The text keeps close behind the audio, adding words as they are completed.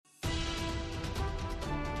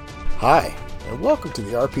Hi, and welcome to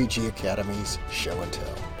the RPG Academy's Show and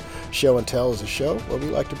Tell. Show and Tell is a show where we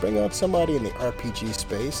like to bring on somebody in the RPG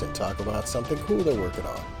space and talk about something cool they're working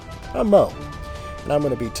on. I'm Mo, and I'm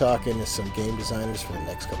going to be talking to some game designers for the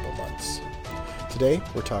next couple months. Today,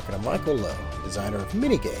 we're talking to Michael Lowe, designer of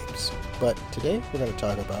minigames, but today we're going to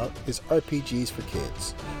talk about his RPGs for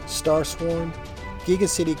kids, Starsworn, Giga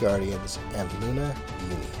City Guardians, and Luna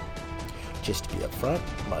Uni. Just to be upfront,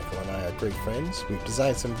 Michael and I are great friends. We've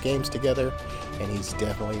designed some games together, and he's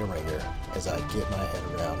definitely a ringer as I get my head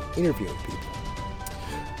around interviewing people.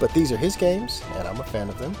 But these are his games, and I'm a fan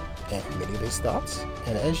of them, and many of his thoughts.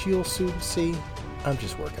 And as you'll soon see, I'm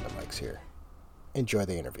just working the mics here. Enjoy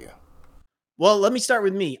the interview. Well, let me start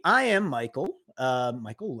with me. I am Michael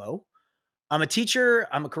Lowe. I'm a teacher,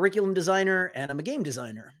 I'm a curriculum designer, and I'm a game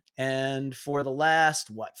designer. And for the last,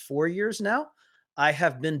 4 years now, I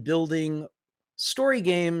have been building story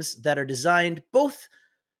games that are designed both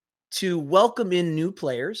to welcome in new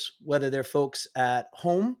players, whether they're folks at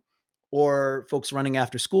home or folks running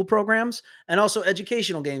after school programs, and also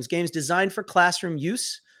educational games designed for classroom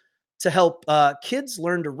use to help kids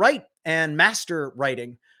learn to write and master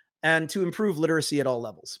writing and to improve literacy at all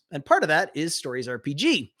levels. And part of that is Stories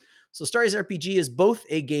RPG. So Stories RPG is both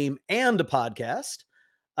a game and a podcast.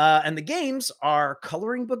 And the games are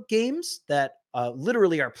coloring book games that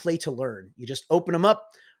literally are play to learn. You just open them up,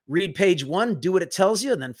 read page one, do what it tells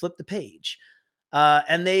you, and then flip the page.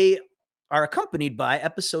 And they are accompanied by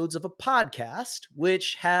episodes of a podcast,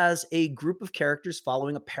 which has a group of characters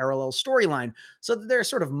following a parallel storyline. So that there are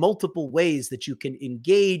sort of multiple ways that you can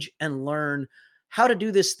engage and learn how to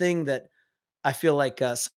do this thing that I feel like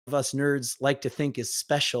some of us nerds like to think is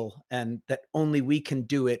special and that only we can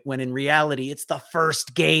do it, when in reality, it's the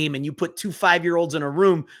first game and you put 2 5-year-olds in a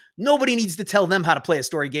room. Nobody needs to tell them how to play a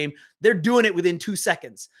story game. They're doing it within 2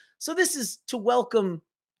 seconds. So this is to welcome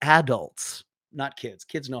adults, not kids.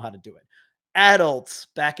 Kids know how to do it. Adults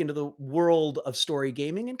back into the world of story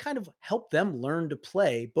gaming and kind of help them learn to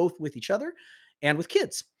play both with each other and with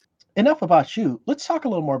kids. Enough about you. Let's talk a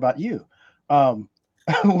little more about you. Um,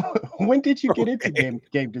 when did you get into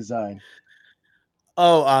game design?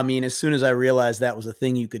 Oh, I mean, as soon as I realized that was a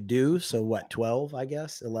thing you could do. So 12, I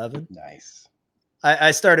guess, 11. Nice.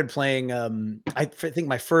 I started playing. I think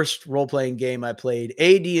my first role-playing game I played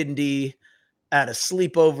AD&D at a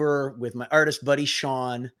sleepover with my artist buddy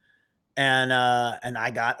Sean, and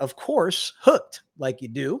I got, of course, hooked like you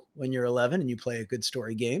do when you're 11 and you play a good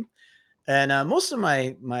story game. And most of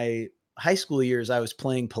my high school years, I was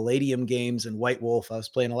playing Palladium games and White Wolf. I was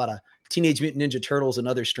playing a lot of Teenage Mutant Ninja Turtles and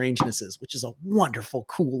Other Strangenesses, which is a wonderful,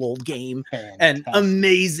 cool old game. Fantastic. And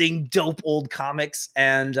amazing, dope old comics.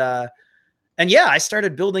 And yeah, I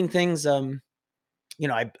started building things. I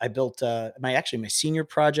built my senior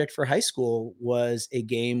project for high school was a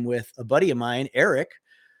game with a buddy of mine, Eric,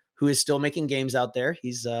 who is still making games out there.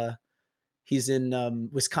 He's in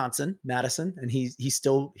Wisconsin, Madison, and he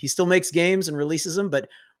still makes games and releases them. But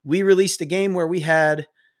we released a game where we had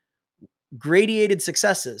gradated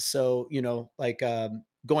successes. So,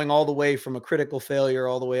 going all the way from a critical failure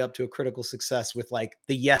all the way up to a critical success with like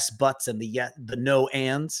the yes buts and the no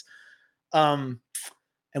ands. And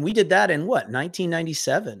we did that in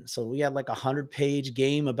 1997. So we had like a 100-page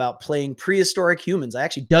game about playing prehistoric humans. I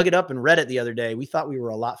actually dug it up and read it the other day. We thought we were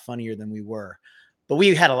a lot funnier than we were, but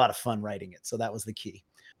we had a lot of fun writing it. So that was the key.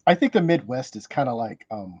 I think the Midwest is kind of like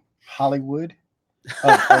Hollywood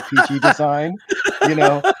of RPG design.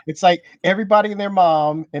 It's like everybody and their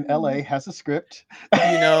mom in LA has a script.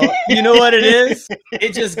 You know what it is?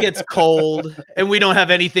 It just gets cold and we don't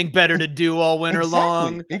have anything better to do all winter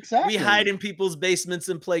long. Exactly. We hide in people's basements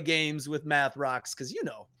and play games with math rocks because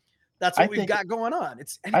that's what we've got going on.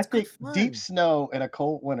 I think deep snow in a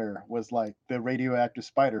cold winter was like the radioactive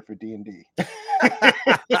spider for D&D.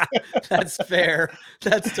 That's fair.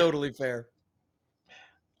 That's totally fair.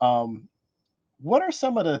 What are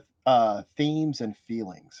some of the themes and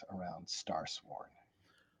feelings around Starsworn?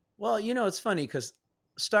 Well, it's funny because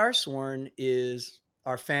Starsworn is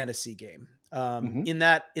our fantasy game. In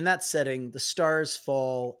that setting, the stars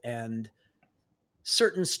fall and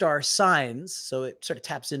certain star signs, so it sort of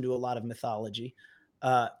taps into a lot of mythology,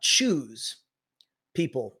 choose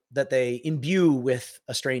people that they imbue with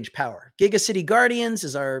a strange power. Giga City Guardians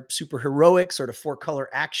is our super heroic sort of 4-color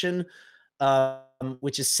action,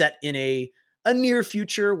 which is set in a near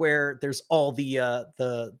future where there's all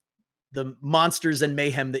the monsters and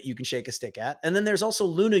mayhem that you can shake a stick at. And then there's also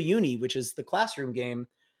Luna Uni, which is the classroom game,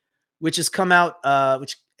 which has come out,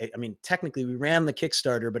 technically we ran the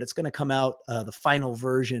Kickstarter, but it's going to come out, the final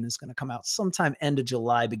version is going to come out sometime end of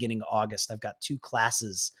July, beginning of August. I've got 2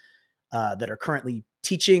 classes that are currently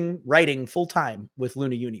teaching writing full time with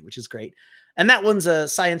Luna Uni, which is great. And that one's a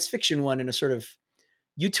science fiction one in a sort of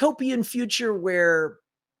utopian future where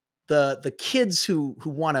the kids who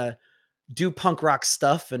want to do punk rock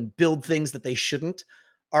stuff and build things that they shouldn't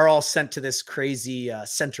are all sent to this crazy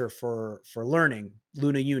center for learning,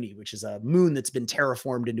 Luna Uni, which is a moon that's been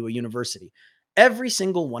terraformed into a university. Every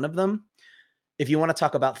single one of them, if you want to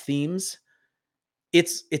talk about themes,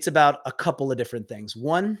 it's about a couple of different things.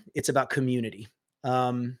 One, it's about community.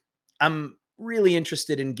 I'm really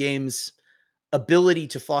interested in games' ability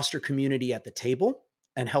to foster community at the table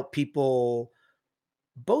and help people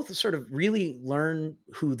both sort of really learn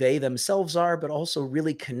who they themselves are, but also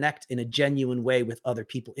really connect in a genuine way with other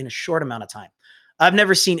people in a short amount of time. I've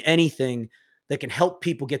never seen anything that can help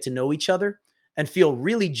people get to know each other and feel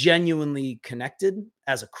really genuinely connected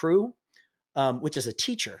as a crew, which is a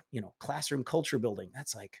teacher, classroom culture building.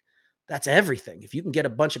 That's everything. If you can get a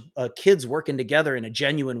bunch of kids working together in a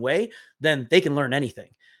genuine way, then they can learn anything.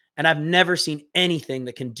 And I've never seen anything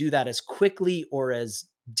that can do that as quickly or as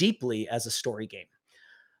deeply as a story game.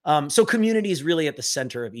 So community is really at the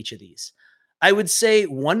center of each of these. I would say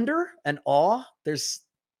wonder and awe. There's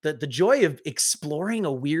the joy of exploring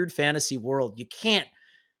a weird fantasy world. You can't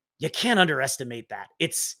underestimate that.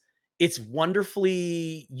 It's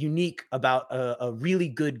wonderfully unique about a really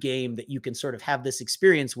good game that you can sort of have this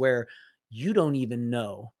experience where you don't even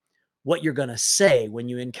know what you're going to say when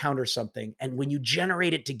you encounter something. And when you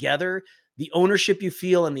generate it together, the ownership you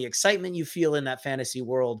feel and the excitement you feel in that fantasy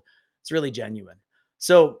world, it's really genuine.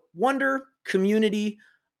 So wonder, community.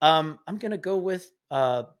 I'm going to go with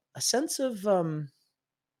a sense of, I'll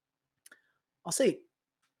say,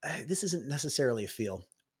 this isn't necessarily a feel.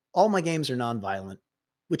 All my games are nonviolent,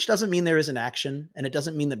 which doesn't mean there isn't action, and it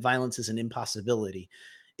doesn't mean that violence is an impossibility.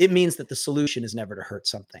 It means that the solution is never to hurt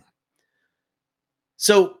something.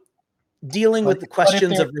 So dealing with the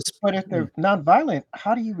questions of this. But if they're nonviolent,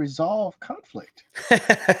 how do you resolve conflict?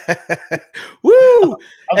 Woo!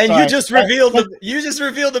 And sorry. you just revealed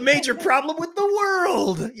the major problem with the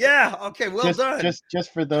world. Yeah. Okay. Well done.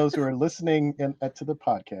 Just for those who are listening to the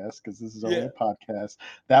podcast, because this is only a podcast,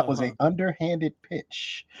 that was an underhanded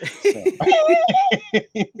pitch. So.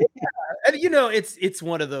 And it's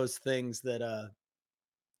one of those things that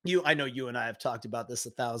I know you and I have talked about this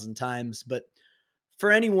 1,000 times, but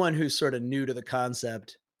for anyone who's sort of new to the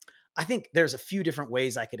concept, I think there's a few different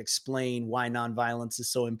ways I could explain why nonviolence is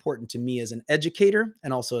so important to me as an educator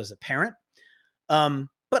and also as a parent.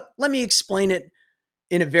 But let me explain it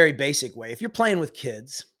in a very basic way. If you're playing with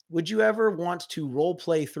kids, would you ever want to role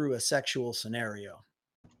play through a sexual scenario?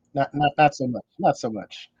 Not so much. Not so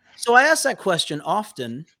much. So I ask that question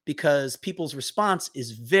often because people's response is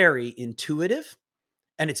very intuitive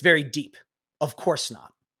and it's very deep. Of course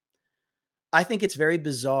not. I think it's very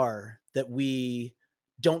bizarre that we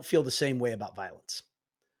don't feel the same way about violence.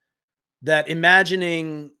 That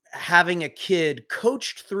imagining having a kid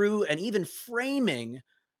coached through and even framing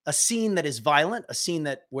a scene that is violent, a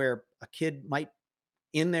scene where a kid might,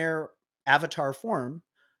 in their avatar form,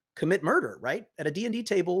 commit murder, right? At a D&D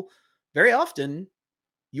table, very often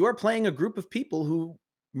you are playing a group of people who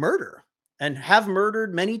murder and have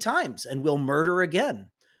murdered many times and will murder again.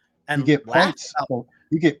 And you get points.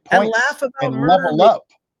 You get points and laugh about and murder, level up.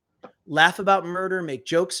 Laugh about murder, make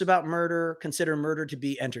jokes about murder, consider murder to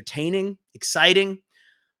be entertaining, exciting.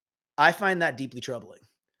 I find that deeply troubling.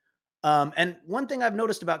 And one thing I've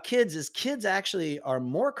noticed about kids is kids actually are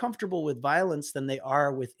more comfortable with violence than they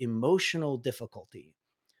are with emotional difficulty.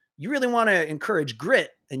 You really want to encourage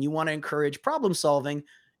grit and you want to encourage problem solving.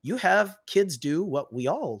 You have kids do what we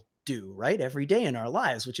all do, right? Every day in our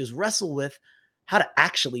lives, which is wrestle with how to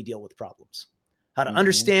actually deal with problems, how to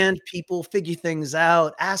understand people, figure things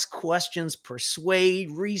out, ask questions,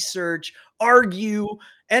 persuade, research, argue,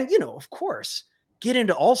 and, of course, get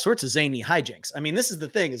into all sorts of zany hijinks. I mean, this is the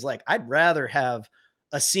thing is like, I'd rather have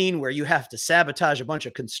a scene where you have to sabotage a bunch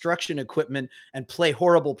of construction equipment and play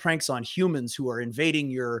horrible pranks on humans who are invading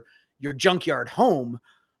your junkyard home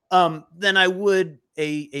than I would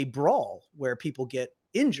a brawl where people get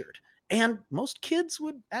injured. And most kids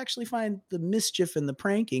would actually find the mischief and the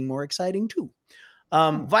pranking more exciting too.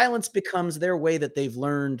 Violence becomes their way that they've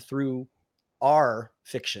learned through our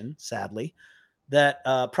fiction, sadly, that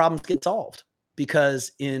problems get solved.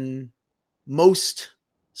 Because in most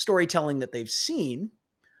storytelling that they've seen,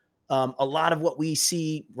 a lot of what we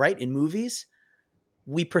see right in movies,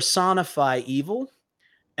 we personify evil,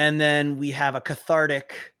 and then we have a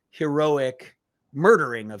cathartic, heroic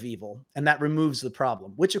murdering of evil, and that removes the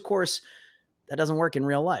problem, which of course, that doesn't work in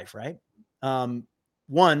real life, right?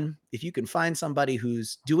 One, if you can find somebody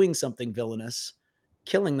who's doing something villainous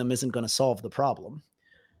killing them isn't going to solve the problem.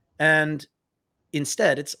 And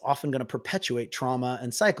instead, it's often going to perpetuate trauma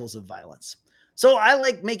and cycles of violence. So I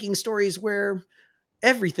like making stories where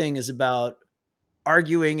everything is about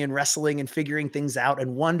arguing and wrestling and figuring things out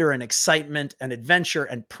and wonder and excitement and adventure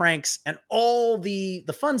and pranks and all the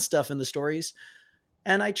fun stuff in the stories.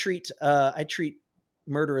 And I treat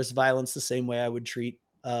murderous violence the same way I would treat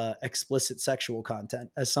explicit sexual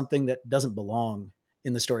content, as something that doesn't belong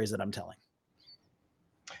in the stories that I'm telling.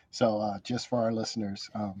 So just for our listeners,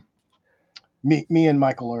 me and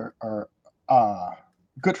Michael are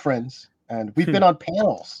good friends, and we've been on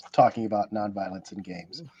panels talking about nonviolence in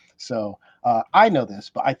games. So I know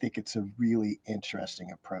this, but I think it's a really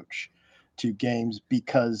interesting approach to games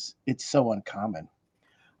because it's so uncommon.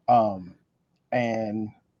 And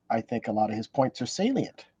I think a lot of his points are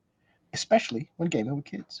salient, especially when gaming with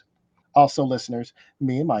kids. Also, listeners,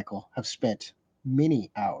 me and Michael have spent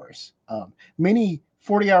many hours, many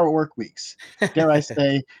 40-hour work weeks, dare I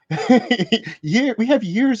say, we have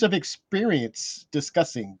years of experience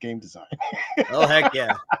discussing game design Oh, heck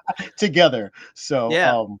yeah. together. So,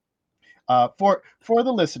 Yeah. For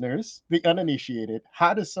the listeners, the uninitiated,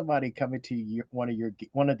 how does somebody come into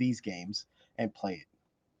one of these games and play it?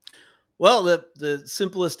 Well, the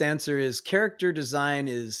simplest answer is character design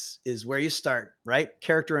is where you start, right?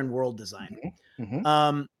 Character and world design. Mm-hmm.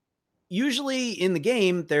 Um, Usually in the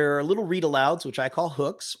game, there are little read alouds, which I call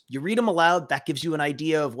hooks. You read them aloud, that gives you an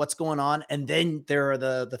idea of what's going on. And then there are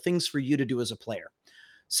the things for you to do as a player.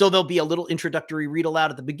 So there'll be a little introductory read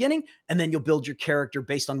aloud at the beginning, and then you'll build your character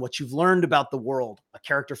based on what you've learned about the world, a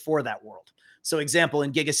character for that world. So example,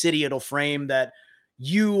 in Giga City, it'll frame that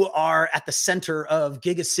you are at the center of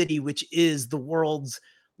Giga City, which is the world's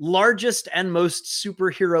largest and most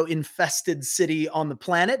superhero infested city on the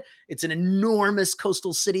planet. It's an enormous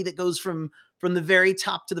coastal city that goes from the very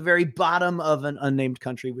top to the very bottom of an unnamed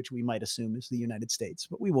country, which we might assume is the United States,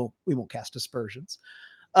 but we won't cast aspersions.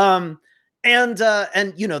 And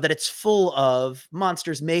you know that it's full of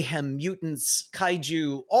monsters, mayhem, mutants,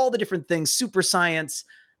 kaiju, all the different things, super science.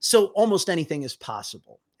 So almost anything is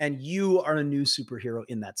possible. And you are a new superhero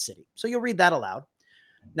in that city. So you'll read that aloud.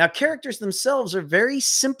 Now, characters themselves are very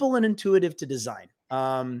simple and intuitive to design.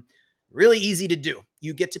 Really easy to do.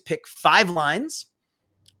 You get to pick 5 lines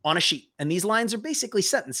on a sheet, and these lines are basically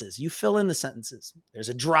sentences. You fill in the sentences. There's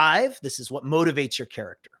a drive. This is what motivates your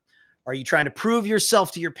character. Are you trying to prove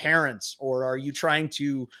yourself to your parents, or are you trying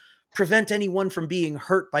to prevent anyone from being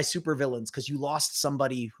hurt by supervillains because you lost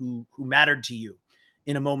somebody who mattered to you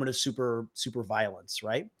in a moment of super violence,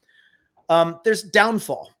 right? There's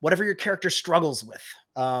downfall, whatever your character struggles with.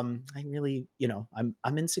 I really,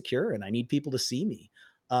 I'm insecure and I need people to see me.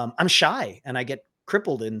 I'm shy and I get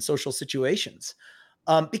crippled in social situations.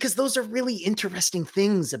 Because those are really interesting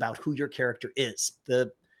things about who your character is.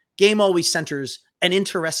 The game always centers an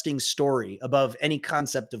interesting story above any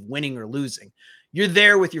concept of winning or losing. You're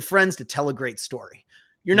there with your friends to tell a great story.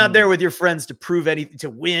 You're not there with your friends to prove anything, to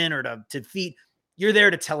win or to defeat. You're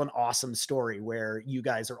there to tell an awesome story where you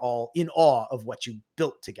guys are all in awe of what you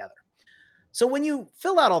built together. So when you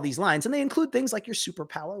fill out all these lines, and they include things like your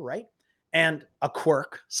superpower, right? And a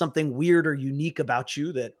quirk, something weird or unique about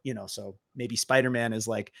you that, so maybe Spider-Man is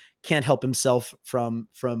like, can't help himself from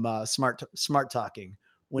smart talking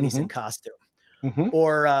when he's in costume.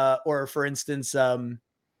 Or for instance, I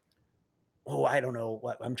don't know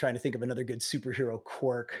what, I'm trying to think of another good superhero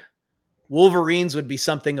quirk. Wolverine's would be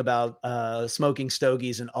something about smoking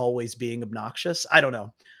stogies and always being obnoxious. I don't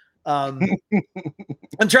know.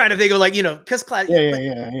 I'm trying to think of because quirk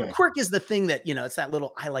is the thing that, it's that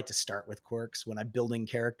little, I like to start with quirks when I'm building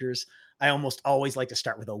characters. I almost always like to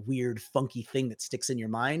start with a weird, funky thing that sticks in your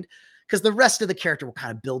mind, because the rest of the character will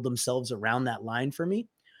kind of build themselves around that line for me.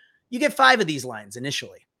 You get 5 of these lines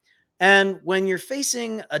initially. And when you're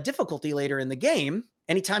facing a difficulty later in the game,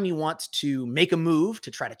 anytime you want to make a move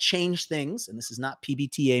to try to change things, and this is not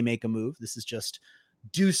PBTA make a move, this is just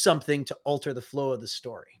do something to alter the flow of the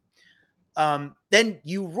story. Then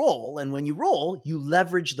you roll, and when you roll, you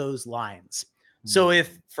leverage those lines. So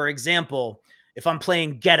if, for example, if I'm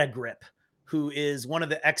playing Get a Grip, who is one of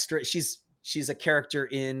the extra, she's a character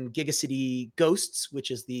in Giga City Ghosts, which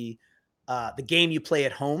is the game you play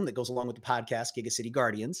at home that goes along with the podcast, Giga City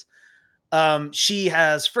Guardians. She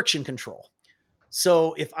has friction control.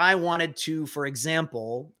 So if I wanted to, for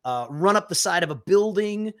example, run up the side of a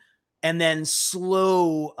building and then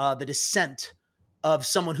slow the descent of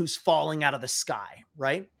someone who's falling out of the sky,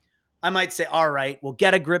 right? I might say, all right, well,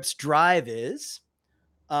 Get a Grip's drive is,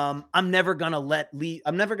 I'm never gonna let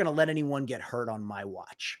anyone get hurt on my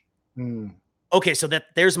watch. Okay, so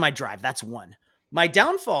there's my drive. That's one. My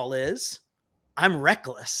downfall is, I'm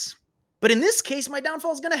reckless. But in this case, my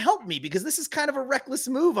downfall is going to help me because this is kind of a reckless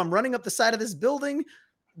move. I'm running up the side of this building.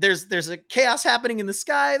 There's a chaos happening in the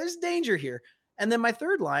sky. There's danger here. And then my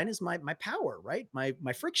third line is my power, right?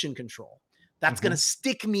 My friction control. That's going to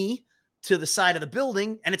stick me to the side of the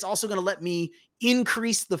building. And it's also going to let me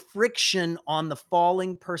increase the friction on the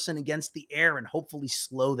falling person against the air and hopefully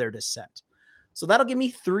slow their descent. So that'll give me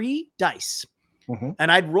 3 dice.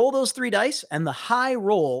 And I'd roll those 3 dice, and the high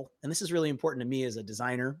roll, and this is really important to me as a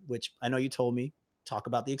designer, which I know you told me, talk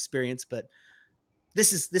about the experience, but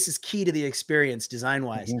this is key to the experience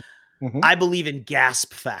design-wise. I believe in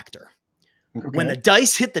gasp factor. When the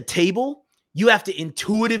dice hit the table, you have to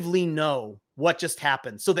intuitively know what just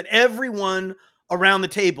happened so that everyone around the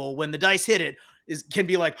table, when the dice hit it, can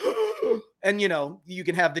be like, and you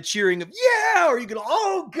can have the cheering of yeah, or you can,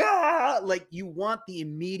 oh God, like you want the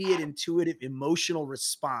immediate, intuitive, emotional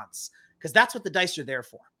response because that's what the dice are there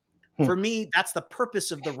for. For me, that's the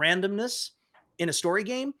purpose of the randomness in a story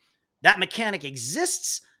game. That mechanic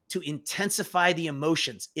exists to intensify the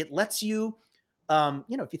emotions. It lets you,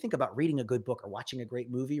 if you think about reading a good book or watching a great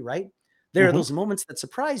movie, right? There are those moments that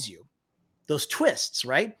surprise you, those twists,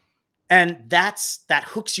 right? And that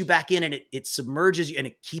hooks you back in and it submerges you and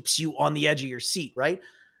it keeps you on the edge of your seat, right?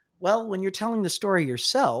 Well, when you're telling the story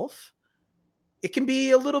yourself, it can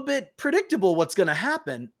be a little bit predictable what's going to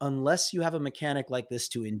happen unless you have a mechanic like this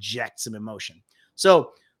to inject some emotion.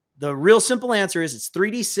 So the real simple answer is it's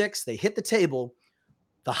 3d6. They hit the table.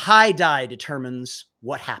 The high die determines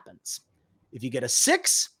what happens. If you get a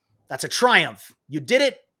 6, that's a triumph. You did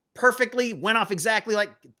it perfectly, went off exactly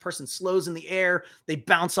like the person slows in the air. They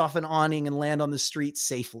bounce off an awning and land on the street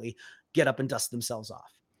safely, get up and dust themselves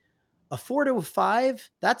off. A 4 to a 5,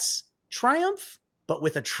 that's triumph, but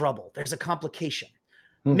with a trouble. There's a complication.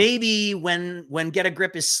 Maybe when Get a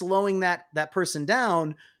Grip is slowing that person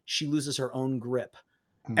down, she loses her own grip.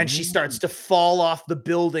 And she starts to fall off the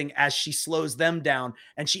building as she slows them down.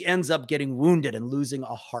 And she ends up getting wounded and losing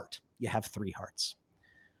a heart. You have 3 hearts.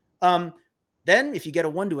 Then if you get a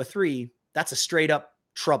 1 to a 3, that's a straight up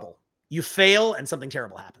trouble. You fail and something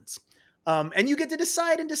terrible happens. And you get to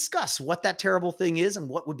decide and discuss what that terrible thing is and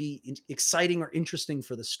what would be exciting or interesting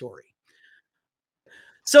for the story.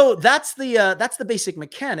 So that's the basic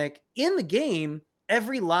mechanic. In the game,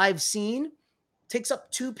 every live scene takes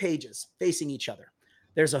up 2 pages facing each other.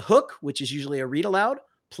 There's a hook, which is usually a read aloud,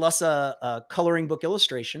 plus a coloring book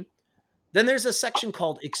illustration. Then there's a section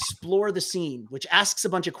called Explore the Scene, which asks a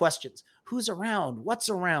bunch of questions. Who's around? What's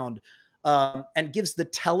around? And gives the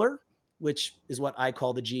teller, which is what I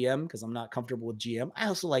call the GM because I'm not comfortable with GM. I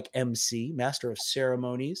also like MC, Master of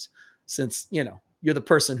Ceremonies, since, you're the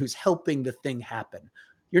person who's helping the thing happen.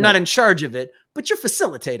 You're not in charge of it, but you're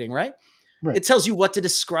facilitating, right? It tells you what to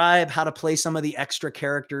describe, how to play some of the extra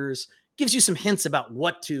characters, gives you some hints about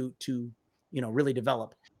what to really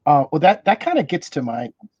develop. Well, that kind of gets to my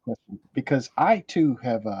question because I too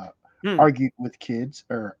have argued with kids,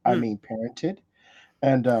 or I mean, parented,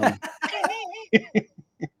 and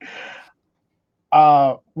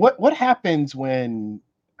what happens when,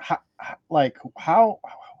 how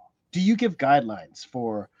do you give guidelines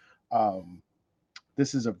for?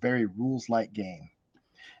 This is a very rules-light game,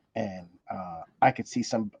 and I could see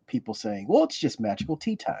some people saying, "Well, it's just magical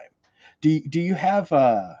tea time." Do you have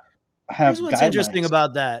Here's what's guidelines? Interesting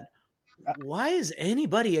about that. Why is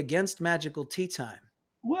anybody against magical tea time?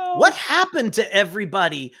 Well, what happened to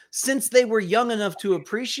everybody since they were young enough to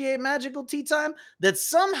appreciate magical tea time that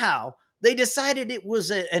somehow they decided it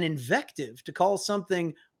was an invective to call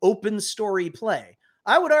something open story play?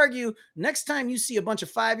 I would argue next time you see a bunch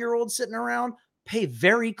of 5-year-olds sitting around, pay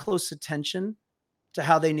very close attention to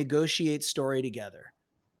how they negotiate story together.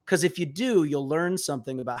 Because if you do, you'll learn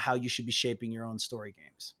something about how you should be shaping your own story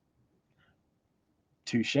games.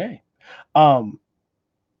 Touche.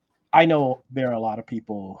 I know there are a lot of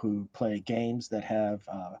people who play games that have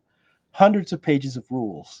hundreds of pages of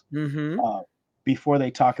rules before they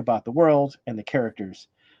talk about the world and the characters,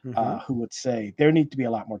 who would say there need to be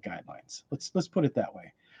a lot more guidelines. Let's put it that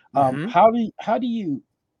way. How do you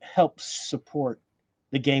help support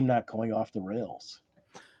the game not going off the rails?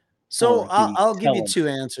 So I'll give you 2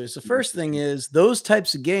 answers. The first thing is those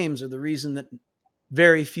types of games are the reason that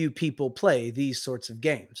very few people play these sorts of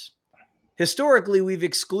games. Historically, we've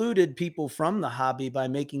excluded people from the hobby by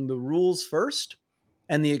making the rules first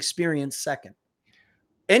and the experience second.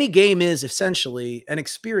 Any game is essentially an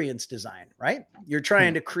experience design, right? You're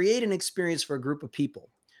trying to create an experience for a group of people.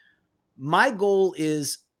 My goal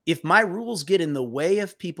is if my rules get in the way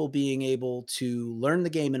of people being able to learn the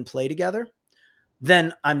game and play together,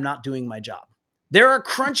 then I'm not doing my job. There are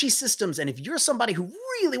crunchy systems, and if you're somebody who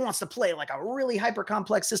really wants to play like a really hyper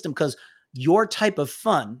complex system, because your type of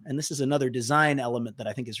fun, and this is another design element that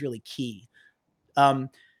I think is really key.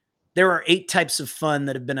 There are 8 types of fun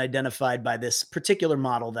that have been identified by this particular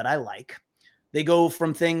model that I like. They go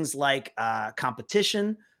from things like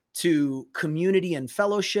competition to community and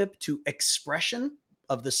fellowship to expression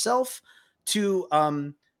of the self to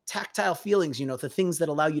tactile feelings, the things that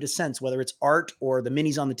allow you to sense, whether it's art or the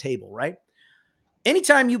minis on the table, right?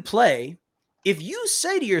 Anytime you play, if you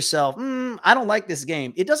say to yourself, I don't like this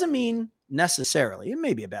game, it doesn't mean necessarily, it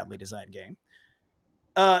may be a badly designed game.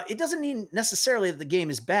 It doesn't mean necessarily that the game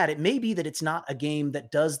is bad. It may be that it's not a game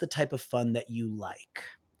that does the type of fun that you like.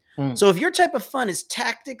 So if your type of fun is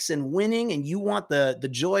tactics and winning, and you want the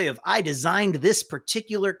joy of, I designed this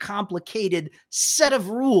particular complicated set of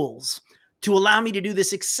rules to allow me to do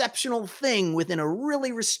this exceptional thing within a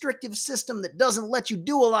really restrictive system that doesn't let you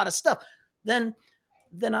do a lot of stuff, then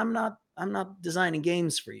I'm not designing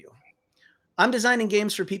games for you. I'm designing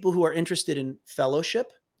games for people who are interested in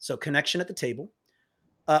fellowship, so connection at the table,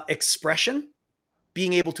 expression,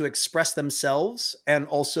 being able to express themselves and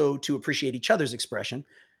also to appreciate each other's expression,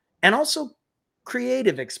 and also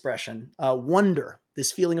creative expression, wonder,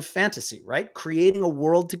 this feeling of fantasy, right? Creating a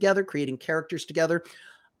world together, creating characters together.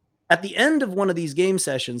 At the end of one of these game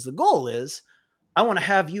sessions, the goal is I want to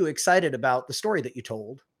have you excited about the story that you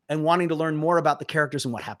told and wanting to learn more about the characters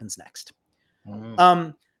and what happens next.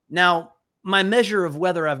 Now, my measure of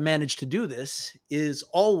whether I've managed to do this is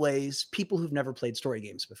always people who've never played story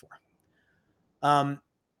games before.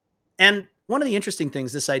 And one of the interesting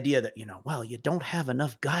things, this idea that, you don't have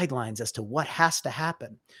enough guidelines as to what has to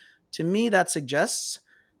happen. To me, that suggests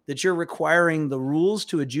that you're requiring the rules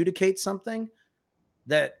to adjudicate something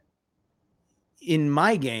that in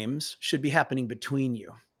my games should be happening between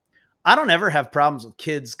you. I don't ever have problems with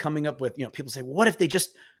kids coming up with, people say, well, what if they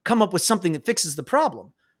just come up with something that fixes the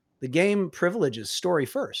problem? The game privileges story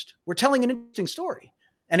first. We're telling an interesting story.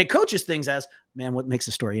 And it coaches things as, man, what makes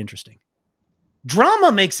a story interesting?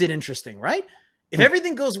 Drama makes it interesting, right? If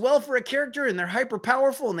everything goes well for a character and they're hyper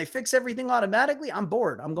powerful and they fix everything automatically, I'm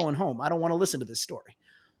bored. I'm going home. I don't want to listen to this story.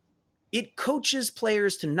 It coaches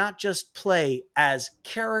players to not just play as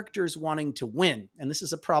characters wanting to win. And this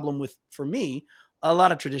is a problem with, for me, a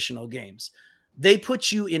lot of traditional games. They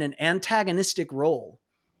put you in an antagonistic role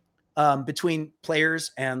between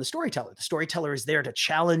players and the storyteller. The storyteller is there to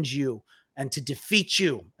challenge you and to defeat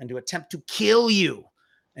you and to attempt to kill you.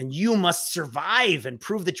 And you must survive and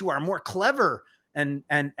prove that you are more clever and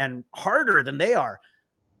harder than they are.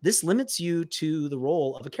 This limits you to the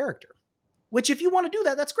role of a character, which if you want to do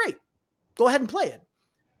that, that's great. Go ahead and play it.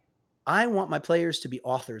 I want my players to be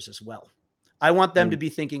authors as well. I want them to be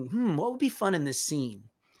thinking, what would be fun in this scene?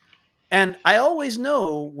 And I always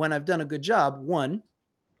know when I've done a good job, one,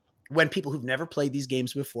 when people who've never played these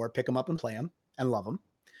games before pick them up and play them and love them.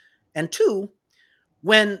 And two,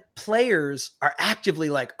 when players are actively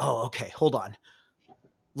like, oh, okay, hold on.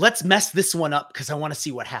 Let's mess this one up because I want to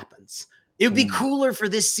see what happens. It would be cooler for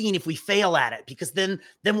this scene if we fail at it, because then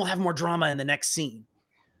we'll have more drama in the next scene.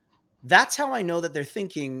 That's how I know that they're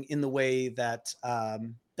thinking in the way that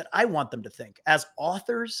that I want them to think, as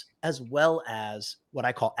authors as well as what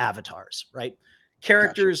I call avatars, right?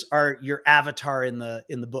 Characters are your avatar in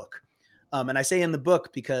the book. And I say in the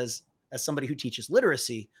book because as somebody who teaches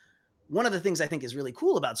literacy, one of the things I think is really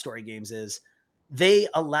cool about story games is they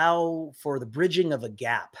allow for the bridging of a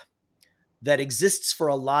gap that exists for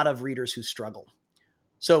a lot of readers who struggle.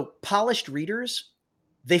 So polished readers,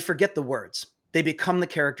 they forget the words. They become the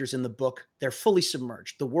characters in the book. They're fully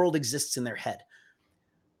submerged. The world exists in their head.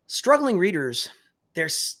 Struggling readers, they're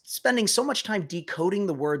spending so much time decoding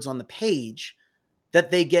the words on the page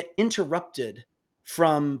that they get interrupted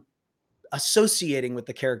from associating with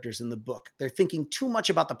the characters in the book. They're thinking too much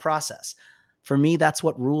about the process. For me, that's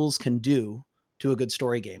what rules can do to a good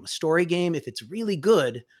story game. A story game, if it's really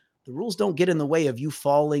good, the rules don't get in the way of you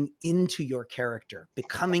falling into your character,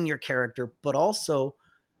 becoming your character, but also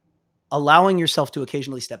allowing yourself to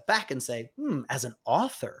occasionally step back and say, as an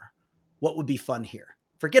author, what would be fun here?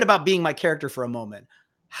 Forget about being my character for a moment.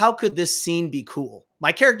 How could this scene be cool?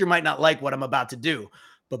 My character might not like what I'm about to do,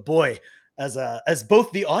 but boy, as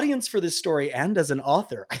both the audience for this story and as an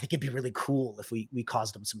author, I think it'd be really cool if we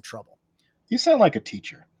caused them some trouble. You sound like a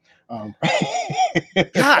teacher.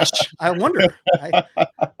 Gosh, I wonder.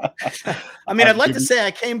 I mean, I'd like to say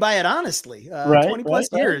I came by it honestly. 20 plus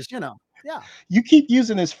years, Yeah. You keep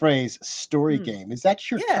using this phrase, story game. Is that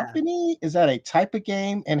your company? Is that a type of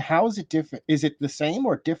game? And how is it different? Is it the same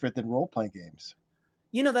or different than role-playing games?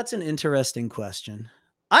 That's an interesting question.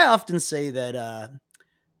 I often say that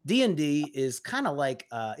D&D is kind of like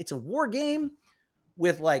it's a war game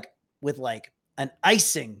with like an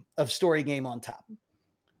icing of story game on top.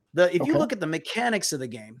 If you Okay. look at the mechanics of the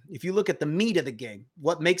game, if you look at the meat of the game,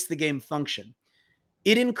 what makes the game function,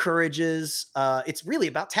 it encourages it's really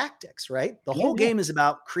about tactics, right? The Yeah, whole yeah. game is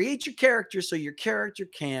about create your character so your character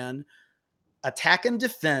can attack and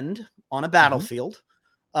defend on a Mhm. battlefield.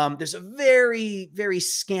 There's a very, very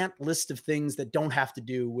scant list of things that don't have to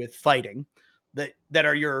do with fighting that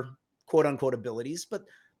are your quote unquote abilities. But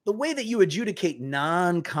the way that you adjudicate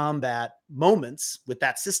non-combat moments with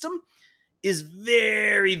that system is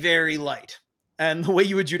very, very light. And the way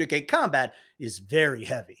you adjudicate combat is very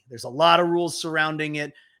heavy. There's a lot of rules surrounding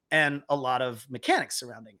it and a lot of mechanics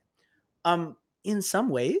surrounding it. In some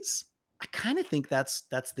ways, I kind of think that's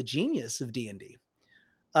the genius of D&D.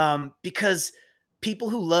 Because people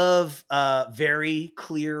who love very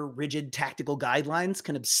clear, rigid tactical guidelines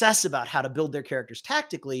can obsess about how to build their characters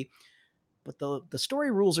tactically, but the story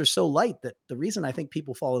rules are so light that the reason I think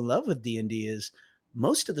people fall in love with D&D is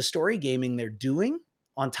most of the story gaming they're doing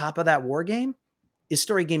on top of that war game is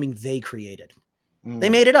story gaming they created. They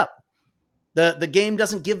Mm. made it up. The game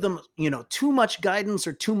doesn't give them, too much guidance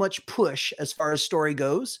or too much push as far as story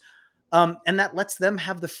goes. And that lets them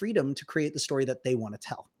have the freedom to create the story that they want to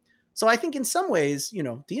tell. So I think in some ways,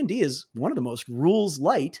 D&D is one of the most rules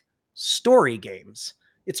light story games.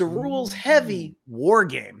 It's a rules heavy war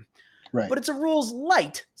game, Right. but it's a rules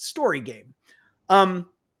light story game.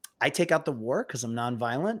 I take out the war because I'm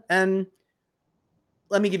nonviolent. And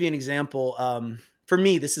let me give you an example. For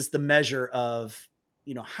me, this is the measure of,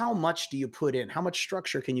 how much do you put in? How much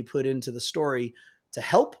structure can you put into the story to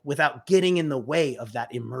help without getting in the way of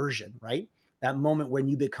that immersion, right? That moment when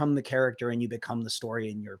you become the character and you become the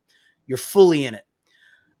story and you're fully in it.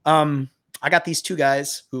 I got these two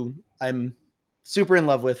guys who I'm super in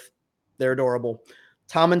love with. They're adorable.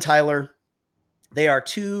 Tom and Tyler. They are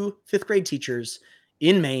two fifth grade teachers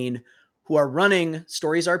in Maine who are running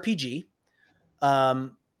Stories RPG.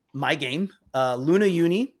 My game, Luna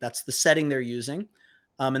Uni, that's the setting they're using.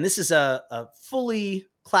 And this is a fully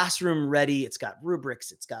classroom ready. It's got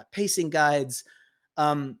rubrics, it's got pacing guides,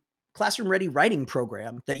 classroom ready writing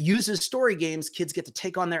program that uses story games. Kids get to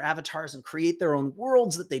take on their avatars and create their own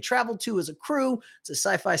worlds that they travel to as a crew. It's a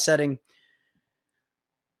sci-fi setting.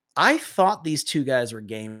 I thought these two guys were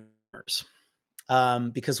gamers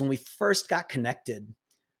because when we first got connected,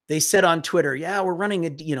 they said on Twitter, yeah, we're running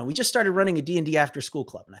we just started running a D&D after school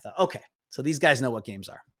club. And I thought, okay, so these guys know what games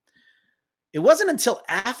are. It wasn't until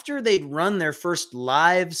after they'd run their first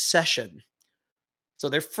live session, so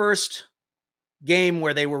their first game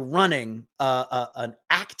where they were running an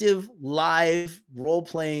active live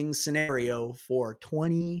role-playing scenario for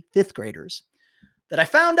 20 fifth graders, that I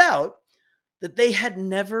found out that they had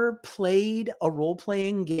never played a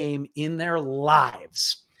role-playing game in their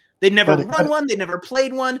lives. They'd never run one. They never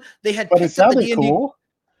played one. They had But it picked up the sounded D&D. cool.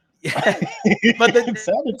 Yeah, but It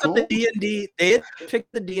sounded cool. the D&D, they had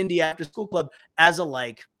picked the D&D after school club as a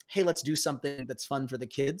like, hey, let's do something that's fun for the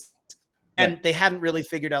kids. And Right. they hadn't really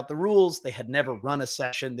figured out the rules. They had never run a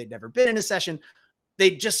session. They'd never been in a session.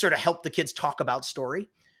 They just sort of helped the kids talk about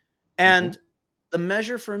story. And the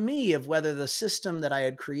measure for me of whether the system that I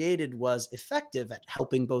had created was effective at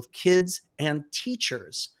helping both kids and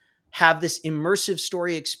teachers have this immersive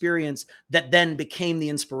story experience that then became the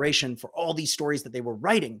inspiration for all these stories that they were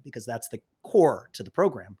writing, because that's the core to the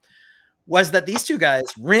program, was that these two guys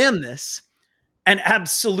ran this and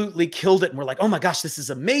absolutely killed it. And we're like, oh my gosh, this is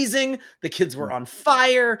amazing. The kids were on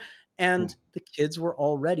fire. And the kids were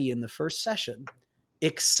already in the first session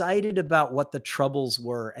excited about what the troubles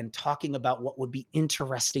were and talking about what would be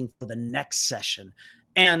interesting for the next session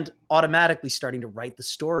and automatically starting to write the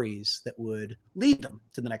stories that would lead them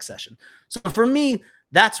to the next session. So for me,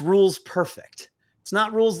 that's rules perfect. It's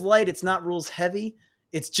not rules light. It's not rules heavy.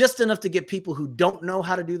 It's just enough to get people who don't know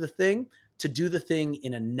how to do the thing to do the thing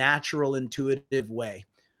in a natural, intuitive way.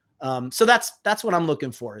 So that's what I'm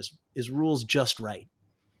looking for is rules just right.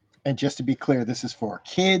 And just to be clear, this is for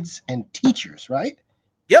kids and teachers, right?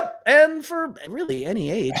 Yep. And for really any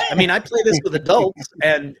age. I mean, I play this with adults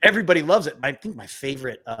and everybody loves it. I think my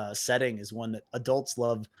favorite setting is one that adults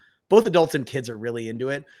love. Both adults and kids are really into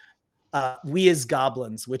it. We as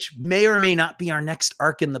Goblins, which may or may not be our next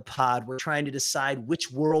arc in the pod. We're trying to decide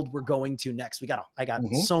which world we're going to next. I got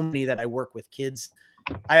so many that I work with kids.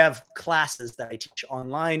 I have classes that I teach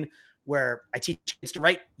online where I teach kids to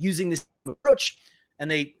write using this approach. And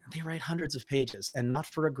they write hundreds of pages, and not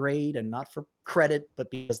for a grade and not for credit, but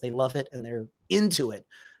because they love it and they're into it.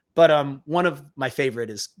 But one of my favorite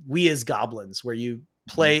is We as Goblins, where you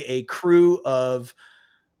play a crew of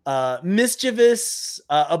mischievous,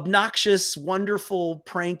 obnoxious, wonderful,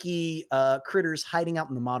 pranky critters hiding out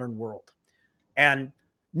in the modern world and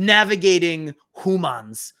navigating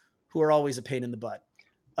humans who are always a pain in the butt.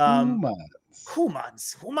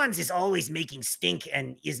 Humans is always making stink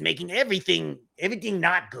and is making everything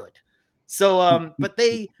not good. So, but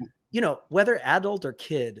they, whether adult or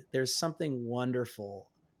kid, there's something wonderful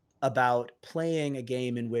about playing a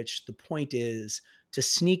game in which the point is to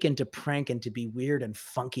sneak and to prank and to be weird and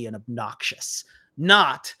funky and obnoxious,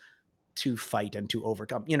 not to fight and to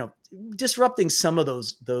overcome, disrupting some of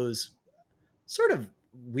those sort of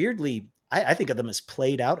weirdly, I think of them as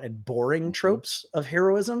played out and boring tropes of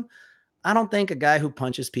heroism. I don't think a guy who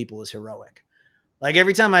punches people is heroic. Like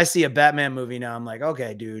every time I see a Batman movie now, I'm like,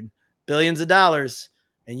 okay, dude, billions of dollars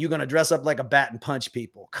and you're going to dress up like a bat and punch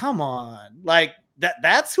people. Come on. Like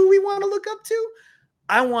that's who we want to look up to.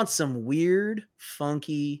 I want some weird,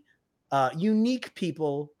 funky, unique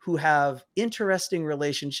people who have interesting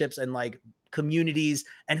relationships and like communities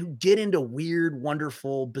and who get into weird,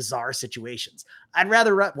 wonderful, bizarre situations. I'd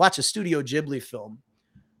rather watch a Studio Ghibli film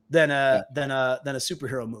than a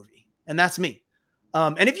superhero movie. And that's me.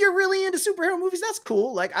 And if you're really into superhero movies, that's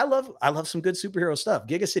cool. Like I love some good superhero stuff.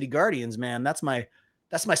 Giga City Guardians, man. That's my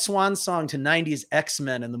swan song to 90s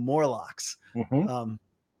X-Men and the Morlocks.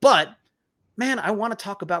 But man, I want to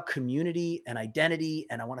talk about community and identity,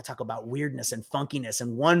 and I want to talk about weirdness and funkiness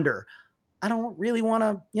and wonder. I don't really want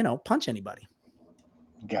to, punch anybody.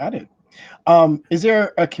 Got it. Is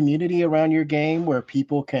there a community around your game where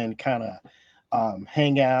people can kind of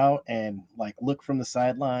hang out and like look from the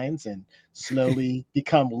sidelines and slowly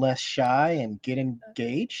become less shy and get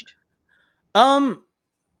engaged?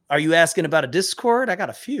 Are you asking about a Discord? I got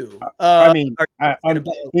a few.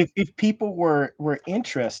 If people were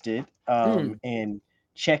interested in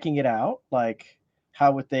checking it out, like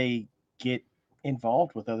how would they get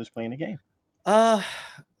involved with others playing the game? So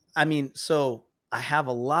I have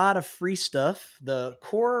a lot of free stuff. The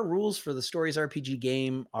core rules for the Stories RPG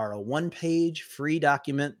game are a 1-page free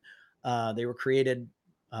document. They were created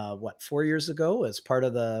 4 years ago as part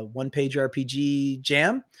of the 1-page RPG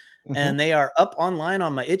jam. And they are up online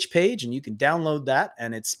on my itch page, and you can download that,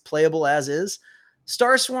 and it's playable as is.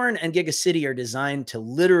 Starsworn and Giga City are designed to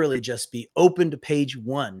literally just be open to page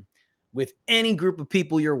 1 with any group of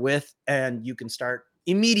people you're with, and you can start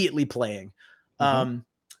immediately playing. And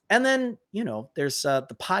then, there's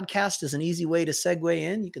the podcast is an easy way to segue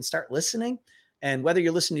in. You can start listening, and whether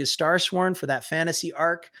you're listening to Starsworn for that fantasy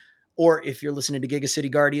arc, or if you're listening to Giga City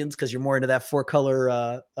Guardians because you're more into that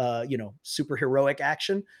 4-color, superheroic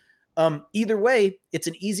action. Either way, it's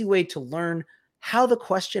an easy way to learn how the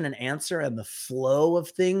question and answer and the flow of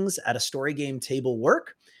things at a story game table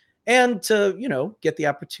work, and to, get the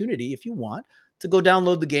opportunity, if you want, to go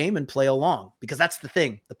download the game and play along, because that's the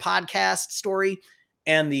thing. The podcast story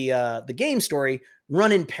and the game story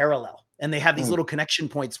run in parallel, and they have these little connection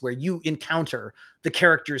points where you encounter the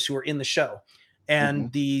characters who are in the show,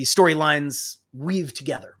 and the storylines weave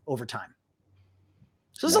together over time.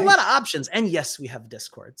 So there's a lot of options. And yes, we have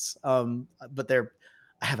Discords. But I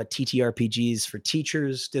have a TTRPGs for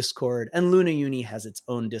Teachers Discord, and Luna Uni has its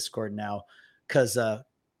own Discord now because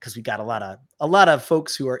we got a lot of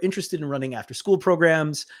folks who are interested in running after school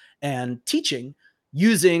programs and teaching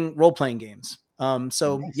using role-playing games.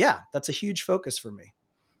 Yeah, that's a huge focus for me.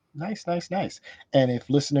 Nice. And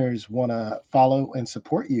if listeners want to follow and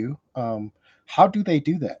support you, how do they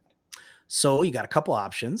do that? So you got a couple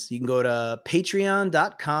options. You can go to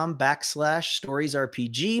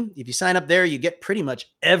patreon.com/storiesrpg. If you sign up there, you get pretty much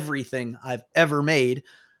everything I've ever made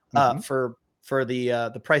for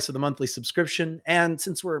the price of the monthly subscription. And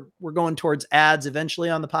since we're going towards ads eventually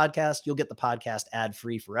on the podcast, you'll get the podcast ad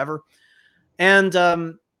free forever. And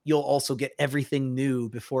you'll also get everything new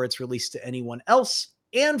before it's released to anyone else,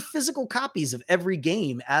 and physical copies of every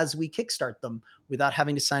game as we kickstart them without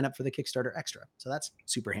having to sign up for the Kickstarter extra. So that's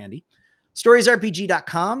super handy.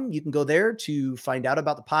 StoriesRPG.com. You can go there to find out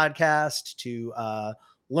about the podcast, to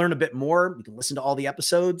learn a bit more. You can listen to all the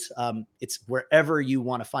episodes. It's wherever you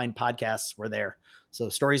want to find podcasts, we're there. So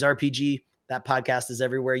Stories RPG, that podcast is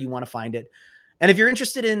everywhere you want to find it. And if you're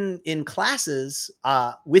interested in classes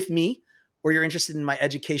with me, or you're interested in my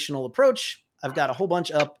educational approach, I've got a whole bunch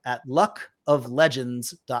up at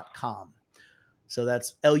luckoflegends.com. So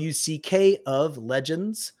that's LUCK of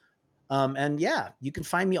Legends. And yeah, you can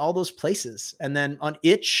find me all those places. And then on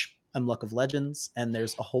itch, I'm Luck of Legends. And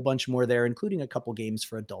there's a whole bunch more there, including a couple games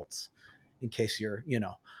for adults, in case you're,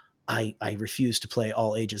 I refuse to play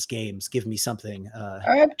all ages games. Give me something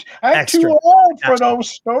I'm extra. too old for those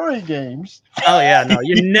story games. Oh yeah, no,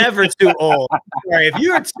 you're never too old. Sorry, if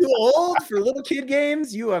you are too old for little kid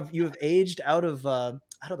games, you have aged out of the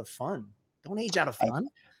fun. Don't age out of fun.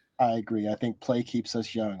 I agree. I think play keeps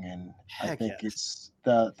us young, and I Heck think yes. it's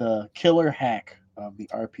the killer hack of the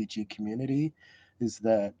RPG community is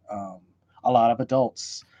that a lot of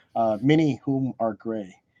adults, many whom are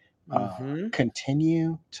gray, Mhm.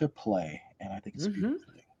 continue to play, and I think it's a Mhm.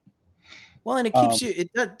 beautiful thing. Well, and it Um, keeps you.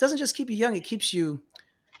 It doesn't just keep you young. It keeps you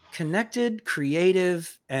connected,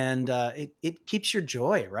 creative, and it keeps your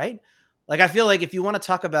joy, right? Like I feel like if you want to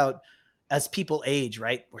talk about as people age,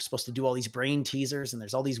 right? We're supposed to do all these brain teasers, and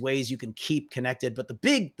there's all these ways you can keep connected. But the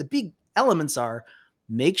big elements are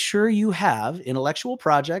make sure you have intellectual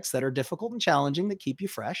projects that are difficult and challenging that keep you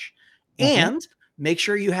fresh, mhm. and make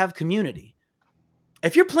sure you have community.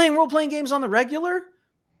 If you're playing role playing games on the regular,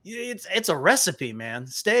 it's a recipe, man.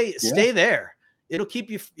 Yeah, Stay there. It'll keep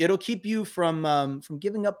you from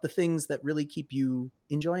giving up the things that really keep you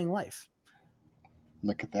enjoying life.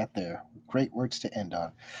 look at that there. Great words to end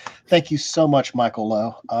on. Thank you so much, Michael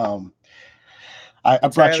Lowe. I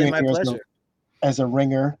brought you Entirely in my here pleasure. as a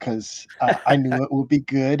ringer because I knew it would be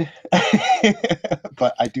good.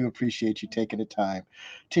 But I do appreciate you taking the time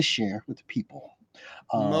to share with the people.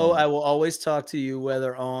 Mo, I Um, will always talk to you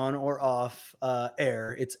whether on or off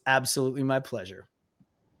air. It's absolutely my pleasure.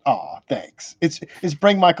 oh, thanks. It's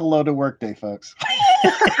Bring Michael Lowe to Work Day, folks.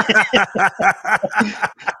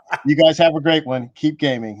 You guys have a great one. Keep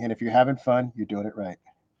gaming, and if you're having fun, you're doing it right.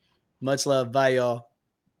 Much love. Bye, y'all.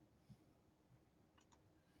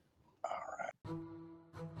 All right.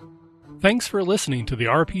 Thanks for listening to the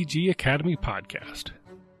RPG Academy podcast.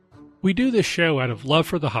 We do this show out of love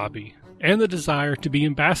for the hobby and the desire to be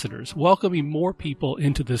ambassadors, welcoming more people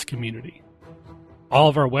into this community. All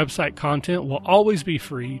of our website content will always be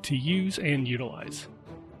free to use and utilize.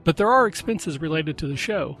 But there are expenses related to the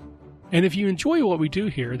show, and if you enjoy what we do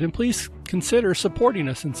here, then please consider supporting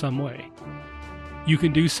us in some way. You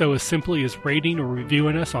can do so as simply as rating or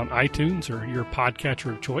reviewing us on iTunes or your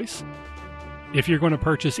podcatcher of choice. If you're going to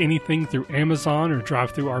purchase anything through Amazon or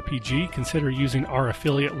DriveThruRPG, consider using our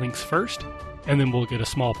affiliate links first, and then we'll get a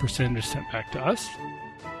small percentage sent back to us.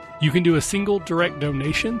 You can do a single direct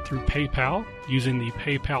donation through PayPal using the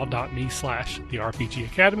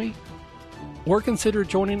paypal.me/therpgacademy, or consider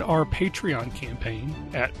joining our Patreon campaign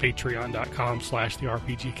at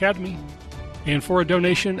patreon.com/therpgacademy. And for a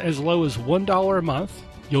donation as low as $1 a month,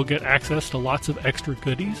 you'll get access to lots of extra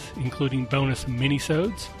goodies, including bonus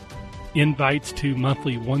minisodes, invites to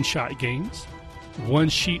monthly one-shot games,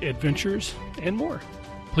 one-sheet adventures, and more.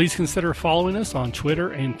 Please consider following us on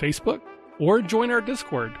Twitter and Facebook, or join our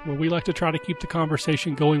Discord, where we like to try to keep the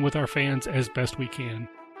conversation going with our fans as best we can,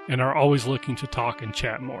 and are always looking to talk and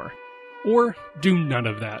chat more. Or do none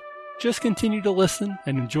of that. Just continue to listen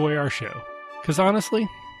and enjoy our show, because honestly,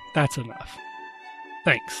 that's enough.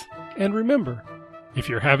 Thanks, and remember, if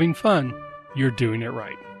you're having fun, you're doing it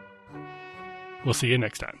right. We'll see you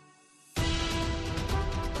next time.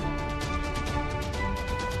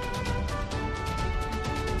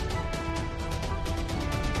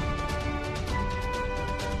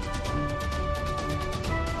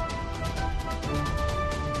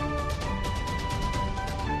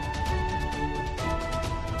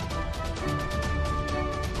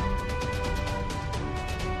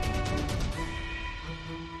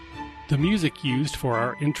 The music used for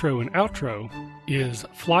our intro and outro is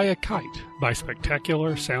Fly a Kite by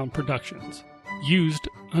Spectacular Sound Productions, used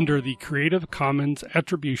under the Creative Commons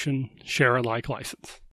Attribution Share-alike license.